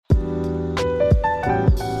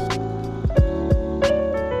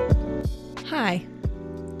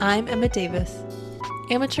I'm Emma Davis,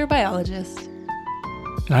 amateur biologist.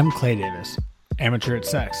 And I'm Clay Davis, amateur at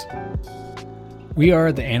sex. We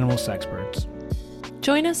are the animal sexperts.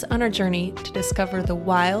 Join us on our journey to discover the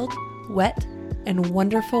wild, wet, and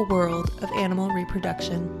wonderful world of animal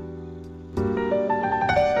reproduction.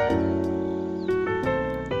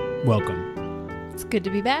 Welcome. It's good to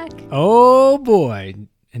be back. Oh boy.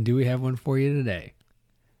 And do we have one for you today?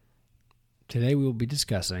 Today we will be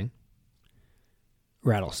discussing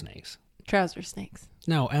rattlesnakes. Trouser snakes.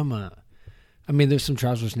 No, Emma. I mean, there's some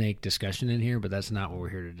trouser snake discussion in here, but that's not what we're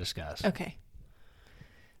here to discuss. Okay.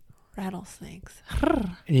 Rattlesnakes.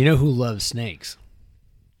 And you know who loves snakes?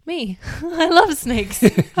 Me. I love snakes.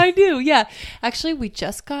 I do, yeah. Actually, we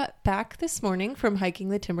just got back this morning from hiking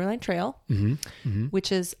the Timberline Trail,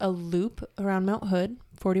 which is a loop around Mount Hood,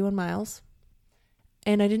 41 miles.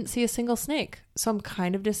 And I didn't see a single snake, so I'm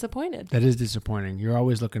kind of disappointed. That is disappointing. You're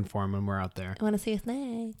always looking for them when we're out there. I want to see a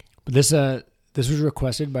snake. But this was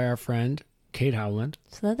requested by our friend, Kate Howland.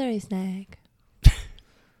 Slithery snake.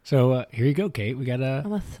 So here you go, Kate. We got a...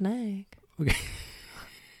 I'm a snake.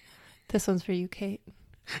 This one's for you, Kate.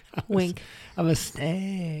 Wink. I'm a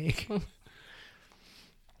snake.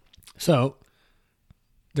 So,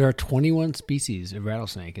 there are 21 species of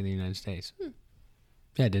rattlesnake in the United States.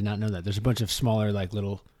 Yeah, I did not know that. There's a bunch of smaller, like,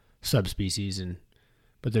 little subspecies,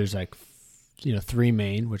 but there's, like, three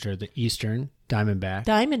main, which are the eastern diamondback.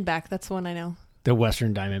 Diamondback, that's the one I know. The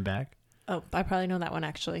western diamondback. Oh, I probably know that one,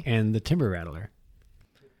 actually. And the timber rattler.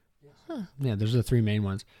 Huh. Yeah, those are the three main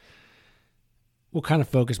ones. We'll kind of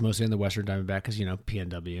focus mostly on the western diamondback because,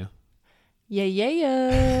 PNW.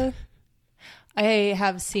 Yeah. I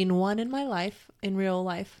have seen one in my life, in real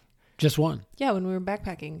life. Just one? Yeah, when we were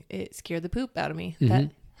backpacking. It scared the poop out of me. Mm-hmm.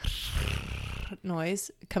 That noise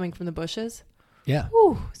coming from the bushes. Yeah.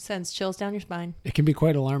 Whew, sends chills down your spine. It can be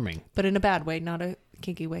quite alarming. But in a bad way, not a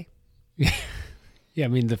kinky way. Yeah, I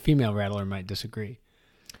mean, the female rattler might disagree.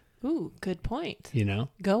 Ooh, good point.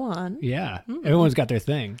 Go on. Yeah. Mm-hmm. Everyone's got their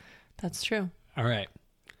thing. That's true. All right.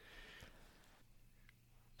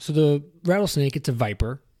 So the rattlesnake, it's a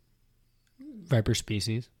viper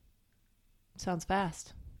species. Sounds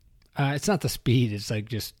fast. It's not the speed. It's like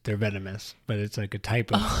just they're venomous, but it's like a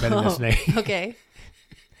type of venomous snake. Okay.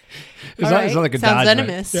 It's not like a Sounds dodge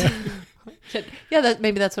venomous. Yeah, yeah,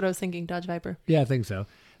 maybe that's what I was thinking. Dodge viper. Yeah, I think so.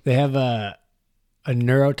 They have a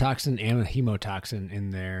neurotoxin and a hemotoxin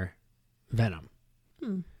in their venom.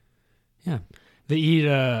 Yeah. They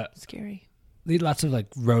eat scary. They eat lots of like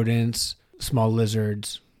rodents, small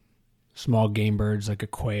lizards, small game birds like a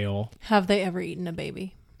quail. Have they ever eaten a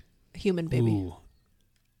baby? A human baby? Ooh.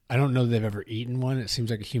 I don't know that they've ever eaten one. It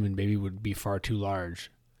seems like a human baby would be far too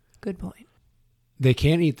large. Good point. They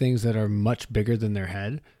can eat things that are much bigger than their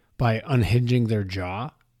head by unhinging their jaw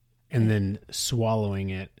and then swallowing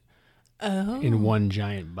it in one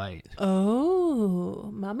giant bite. Oh,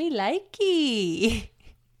 mommy likey.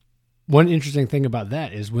 One interesting thing about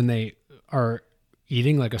that is when they are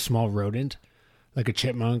eating like a small rodent, like a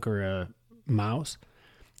chipmunk or a mouse,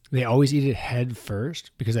 they always eat it head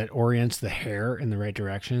first because that orients the hair in the right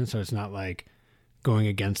direction. So it's not like going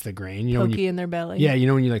against the grain. Pokey in their belly. Yeah,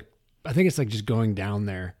 when you I think it's like just going down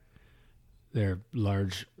their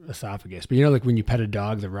large esophagus. But like when you pet a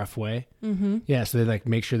dog the rough way? Mm-hmm. Yeah, so they like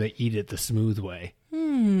make sure they eat it the smooth way.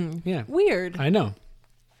 Yeah. Weird. I know.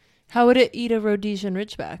 How would it eat a Rhodesian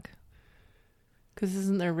ridgeback? Because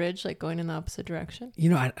isn't their ridge like going in the opposite direction?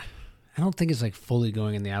 I don't think it's like fully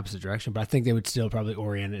going in the opposite direction, but I think they would still probably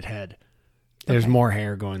orient it head. There's more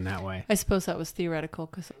hair going that way. I suppose that was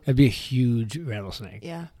theoretical. It'd be a huge rattlesnake.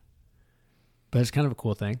 Yeah. But it's kind of a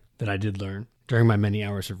cool thing that I did learn during my many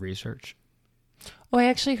hours of research. Oh, I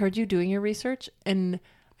actually heard you doing your research, and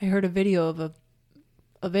I heard a video of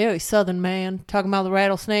a very southern man talking about the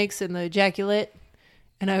rattlesnakes and the ejaculate,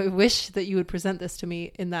 and I wish that you would present this to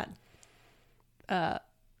me in that,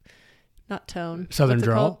 not tone. Southern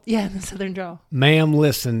drawl? Yeah, the southern drawl. Ma'am,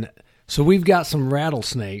 listen. So we've got some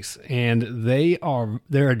rattlesnakes, and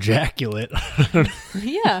they're ejaculate.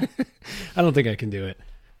 Yeah. I don't think I can do it.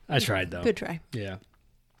 I tried, though. Good try. Yeah.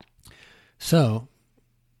 So,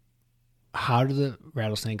 how do the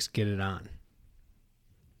rattlesnakes get it on?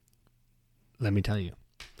 Let me tell you.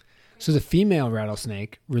 So the female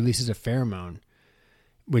rattlesnake releases a pheromone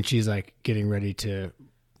when she's like getting ready to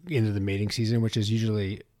into the mating season, which is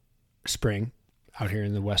usually spring out here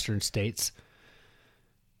in the western states.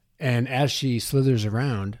 And as she slithers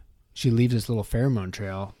around, she leaves this little pheromone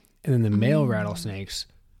trail, and then the male rattlesnakes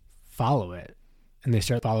follow it, and they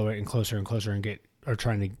start following it closer and closer and are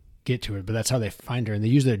trying to get to it. But that's how they find her. And they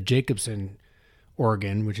use their Jacobson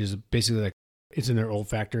organ, which is basically like it's in their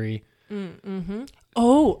olfactory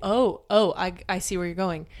I see where you're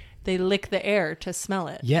going. They lick the air to smell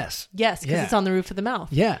it. Yes. Yes, because it's on the roof of the mouth.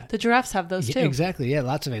 Yeah. The giraffes have those too. Exactly. Yeah,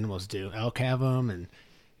 lots of animals do. Elk have them, and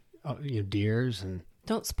deers. And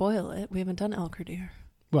don't spoil it. We haven't done elk or deer.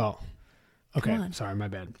 Well, okay. Sorry, my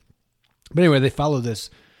bad. But anyway, they follow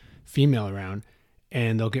this female around,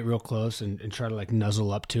 and they'll get real close and try to like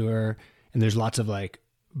nuzzle up to her. And there's lots of like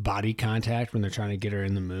body contact when they're trying to get her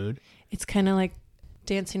in the mood. It's kind of like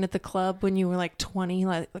dancing at the club when you were like 20,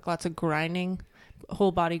 like lots of grinding,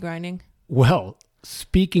 whole body grinding. Well,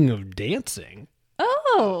 speaking of dancing,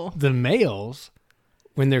 the males,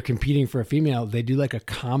 when they're competing for a female, they do like a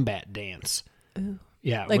combat dance. Ooh.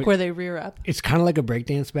 Yeah. Like where they rear up. It's kind of like a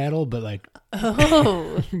breakdance battle, but like,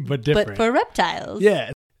 but different. But for reptiles.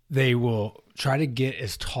 Yeah. They will try to get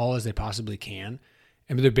as tall as they possibly can.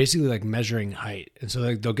 And they're basically like measuring height. And so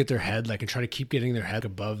like they'll get their head, like, and try to keep getting their head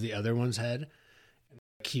above the other one's head. And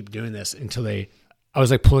keep doing this until I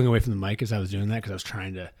was like pulling away from the mic as I was doing that because I was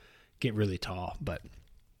trying to get really tall. But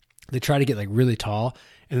they try to get like really tall,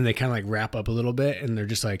 and then they kind of like wrap up a little bit, and they're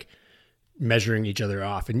just like measuring each other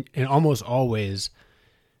off. And almost always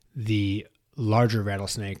the larger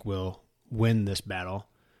rattlesnake will win this battle,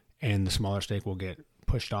 and the smaller snake will get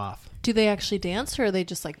pushed off. Do they actually dance, or are they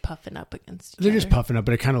just like puffing up against each They're other? just puffing up,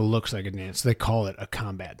 but it kind of looks like a dance. They call it a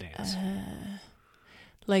combat dance.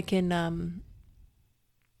 Like in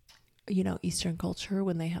Eastern culture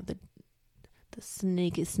when they have the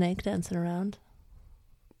sneaky snake dancing around.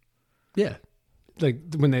 Yeah. Like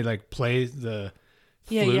when they like play the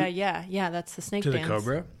flute Yeah, that's the snake to dance. the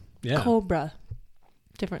cobra. Yeah. Cobra.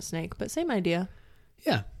 Different snake, but same idea.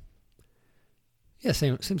 Yeah. Yeah,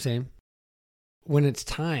 same. When it's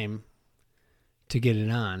time to get it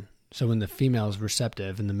on, so when the female is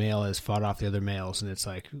receptive and the male has fought off the other males and it's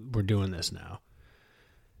like, we're doing this now,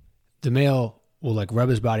 the male will like rub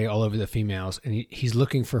his body all over the females, and he's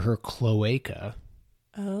looking for her cloaca,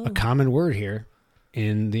 a common word here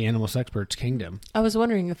in the animal experts kingdom. I was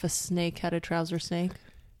wondering if a snake had a trouser snake.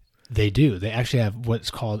 They do. They actually have what's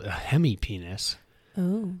called a hemipenis.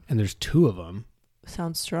 Oh. And there's 2 of them.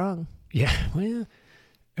 Sounds strong. Yeah. Well, yeah.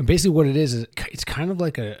 And basically what it is it's kind of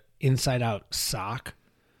like a inside out sock,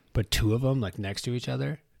 but 2 of them like next to each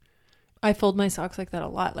other. I fold my socks like that a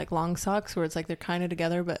lot, like long socks where it's like they're kind of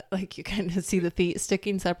together, but like you kind of see the feet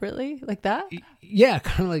sticking separately like that. Yeah,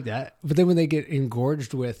 kind of like that. But then when they get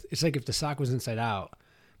engorged with, it's like if the sock was inside out,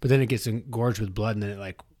 but then it gets engorged with blood and then it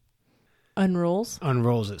like unrolls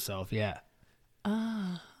itself. Yeah.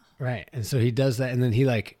 Ah. Right. And so he does that, and then he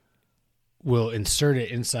like will insert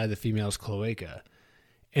it inside the female's cloaca,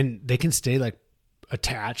 and they can stay like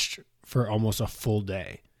attached for almost a full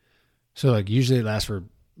day. So like usually it lasts for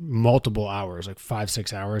multiple hours, like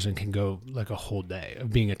 5-6 hours, and can go like a whole day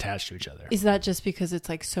of being attached to each other. Is that just because it's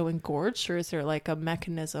like so engorged, or is there like a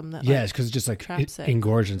mechanism that it's because it's just like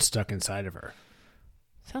engorged and stuck inside of her.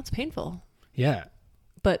 Sounds painful. Yeah.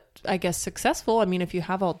 But I guess successful. I mean, if you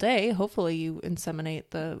have all day, hopefully you inseminate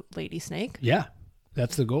the lady snake. Yeah,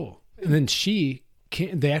 that's the goal. And then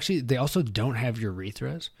they also don't have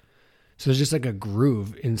urethras. So there's just like a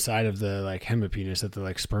groove inside of the like hemipenis that the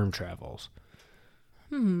like sperm travels.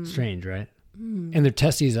 Strange, right? And their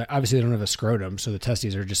testes obviously they don't have a scrotum, so the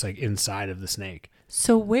testes are just like inside of the snake.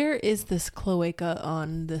 So where is this cloaca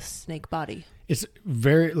on the snake body? It's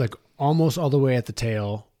very like almost all the way at the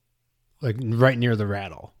tail, like right near the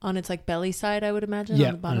rattle. On its like belly side, I would imagine. Yeah,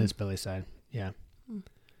 on the bottom. On its belly side. Yeah.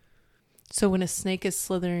 So when a snake is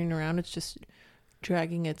slithering around, it's just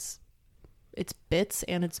dragging its bits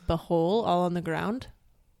and its behole all on the ground?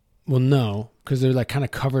 Well, no, because they're like kind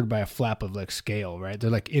of covered by a flap of like scale, right?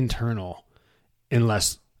 They're like internal,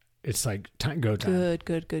 unless it's like go time.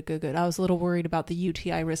 Good. I was a little worried about the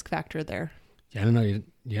UTI risk factor there. Yeah, I don't know.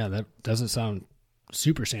 Yeah, that doesn't sound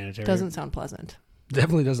super sanitary. Doesn't sound pleasant.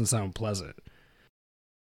 Definitely doesn't sound pleasant.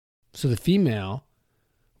 So the female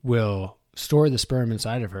will store the sperm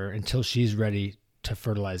inside of her until she's ready to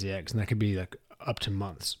fertilize the eggs. And that could be like up to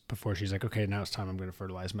months before she's like, okay, now it's time I'm going to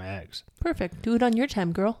fertilize my eggs. Perfect. Do it on your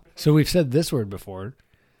time, girl. So we've said this word before.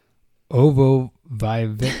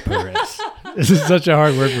 Ovoviviparous. This is such a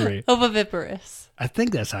hard word for me. Ovoviviparous. I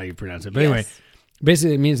think that's how you pronounce it. But anyway,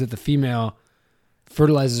 basically it means that the female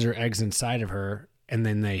fertilizes her eggs inside of her, and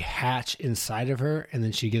then they hatch inside of her, and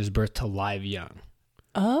then she gives birth to live young.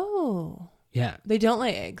 Oh. Yeah. They don't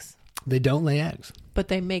lay eggs. They don't lay eggs. But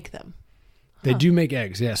they make them. They do make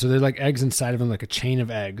eggs, yeah. So they're like eggs inside of them, like a chain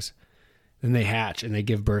of eggs. Then they hatch, and they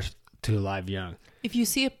give birth to live young. If you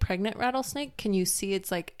see a pregnant rattlesnake, can you see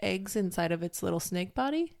its like eggs inside of its little snake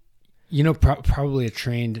body? You know, probably a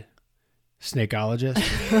trained snakeologist.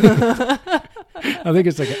 I think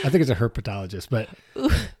it's a herpetologist, but Ooh,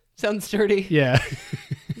 sounds dirty. yeah.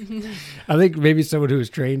 I think maybe someone who was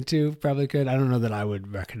trained to probably could. I don't know that I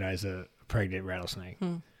would recognize a pregnant rattlesnake.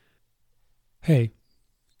 Hey,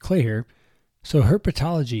 Clay here. So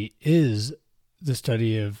herpetology is the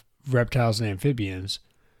study of reptiles and amphibians.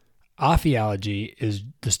 Ophiology is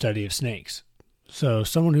the study of snakes. So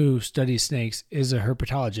someone who studies snakes is a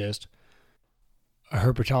herpetologist. A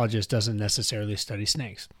herpetologist doesn't necessarily study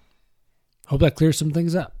snakes. Hope that clears some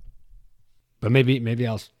things up. But maybe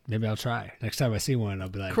I'll try. Next time I see one, I'll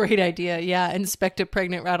be like, great idea. Yeah, inspect a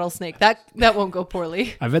pregnant rattlesnake. That won't go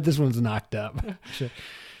poorly. I bet this one's knocked up.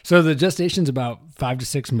 So the gestation's about 5 to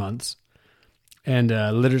 6 months, and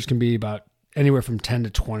litters can be about anywhere from 10 to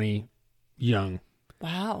 20 young.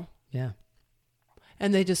 Wow. Yeah.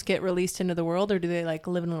 And they just get released into the world, or do they like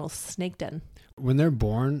live in a little snake den? When they're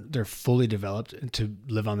born, they're fully developed to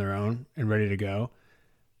live on their own and ready to go.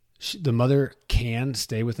 The mother can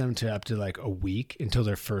stay with them to up to like a week until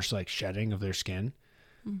their first like shedding of their skin.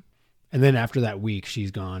 And then after that week,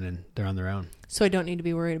 she's gone and they're on their own. So I don't need to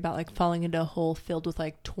be worried about like falling into a hole filled with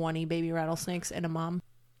like 20 baby rattlesnakes and a mom.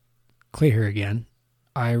 Clay here again.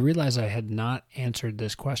 I realize I had not answered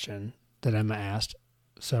this question that Emma asked,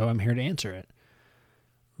 so I'm here to answer it.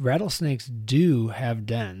 Rattlesnakes do have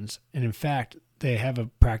dens, and in fact, they have a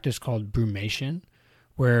practice called brumation,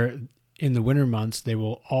 where in the winter months, they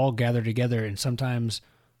will all gather together, and sometimes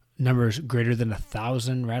numbers greater than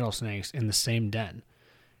 1,000 rattlesnakes in the same den.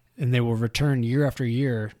 And they will return year after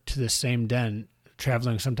year to the same den,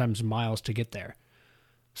 traveling sometimes miles to get there.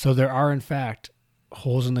 So there are, in fact,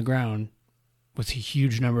 holes in the ground with a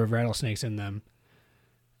huge number of rattlesnakes in them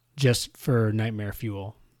just for nightmare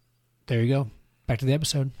fuel. There you go. Back to the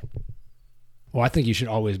episode. Well, I think you should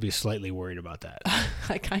always be slightly worried about that.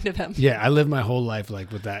 I kind of am. Yeah, I live my whole life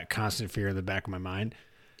like with that constant fear in the back of my mind.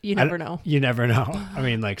 You never know. You never know. I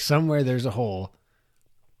mean, like somewhere there's a hole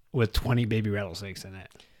with 20 baby rattlesnakes in it.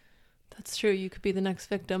 That's true. You could be the next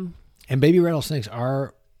victim. And baby rattlesnakes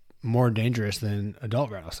are more dangerous than adult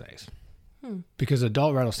rattlesnakes. Because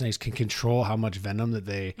adult rattlesnakes can control how much venom that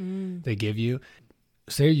they give you.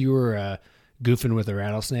 Say you were goofing with a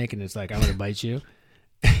rattlesnake and it's like, I'm going to bite you.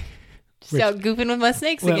 Just out goofing with my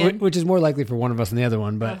snakes again. Which is more likely for one of us than the other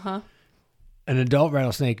one. But an adult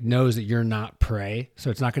rattlesnake knows that you're not prey.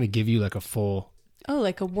 So it's not going to give you like a full... Oh,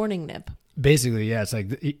 like a warning nip. Basically, yeah. It's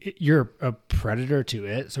like you're a predator to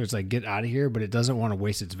it. So it's like, get out of here. But it doesn't want to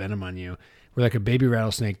waste its venom on you. Where like a baby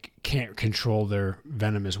rattlesnake can't control their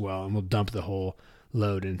venom as well and will dump the whole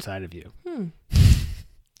load inside of you.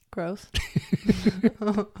 Gross.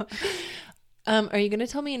 Are you going to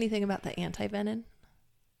tell me anything about the anti-venom?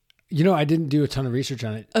 You know, I didn't do a ton of research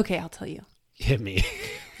on it. Okay, I'll tell you. Hit me.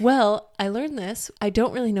 Well, I learned this. I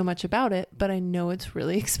don't really know much about it, but I know it's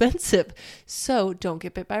really expensive. So don't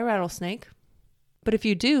get bit by a rattlesnake. But if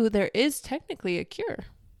you do, there is technically a cure.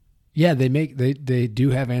 Yeah, they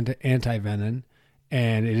do have anti-venom,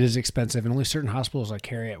 and it is expensive, and only certain hospitals like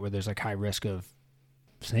carry it where there's like high risk of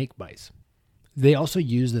snake bites. They also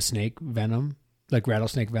use the snake venom, like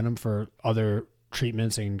rattlesnake venom, for other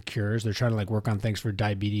treatments and cures. They're trying to like work on things for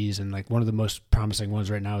diabetes, and like one of the most promising ones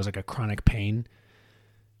right now is like a chronic pain.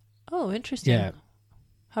 Oh, interesting. Yeah.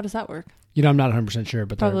 How does that work? You know, I'm not 100% sure,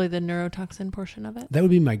 but probably the neurotoxin portion of it. That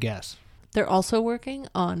would be my guess. They're also working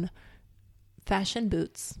on fashion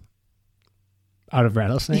boots. Out of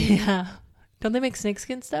rattlesnake? Yeah. Don't they make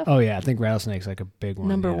snakeskin stuff? Oh yeah, I think rattlesnake's like a big one.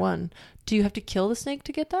 Number one. Do you have to kill the snake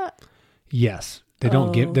to get that? Yes. You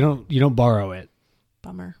don't borrow it.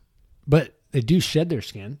 Bummer. But they do shed their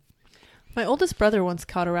skin. My oldest brother once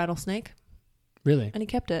caught a rattlesnake. Really? And he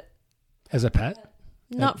kept it. As a pet?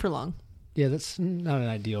 Not for long. Yeah, that's not an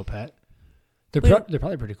ideal pet. They're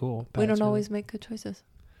probably pretty cool. We don't always make good choices.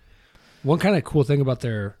 One kind of cool thing about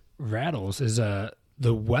their rattles is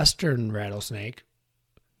the western rattlesnake,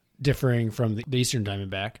 differing from the eastern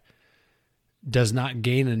diamondback, does not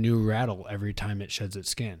gain a new rattle every time it sheds its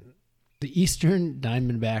skin. The eastern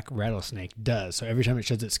diamondback rattlesnake does. So every time it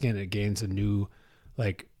sheds its skin, it gains a new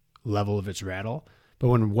like level of its rattle. But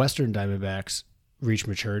when western diamondbacks reach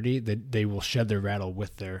maturity, they will shed their rattle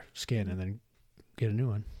with their skin and then get a new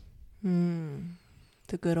one.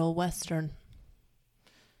 The good old western.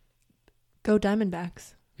 Go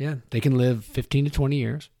Diamondbacks. Yeah, they can live 15 to 20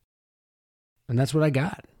 years. And that's what I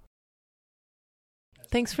got.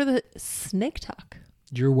 Thanks for the snake talk.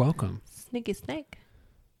 You're welcome. Sneaky snake.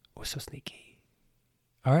 Oh, so sneaky.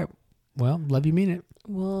 All right. Well, love you, mean it.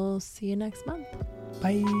 We'll see you next month.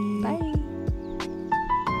 Bye. Bye.